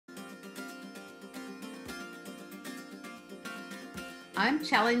I'm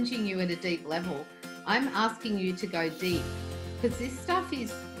challenging you at a deep level. I'm asking you to go deep, because this stuff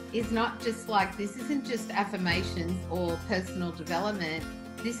is not just like, this isn't just affirmations or personal development.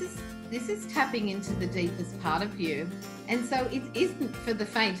 This is tapping into the deepest part of you. And so it isn't for the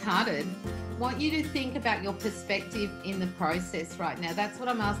faint-hearted. I want you to think about your perspective in the process right now. That's what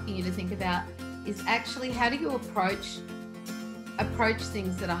I'm asking you to think about, is actually, how do you approach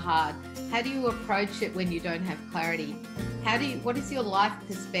things that are hard? How do you approach it when you don't have clarity? What is your life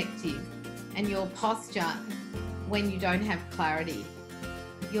perspective and your posture when you don't have clarity?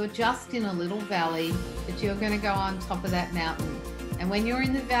 You're just in a little valley, but you're going to go on top of that mountain. And when you're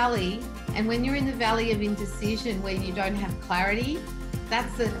in the valley, of indecision, where you don't have clarity,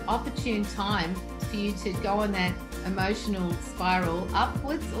 that's an opportune time for you to go on that emotional spiral,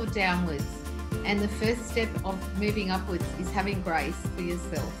 upwards or downwards. And the first step of moving upwards is having grace for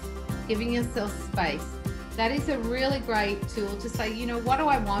yourself, giving yourself space. That is a really great tool to say, you know, what do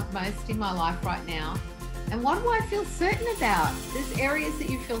I want most in my life right now? And what do I feel certain about? There's areas that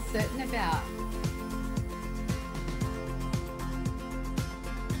you feel certain about.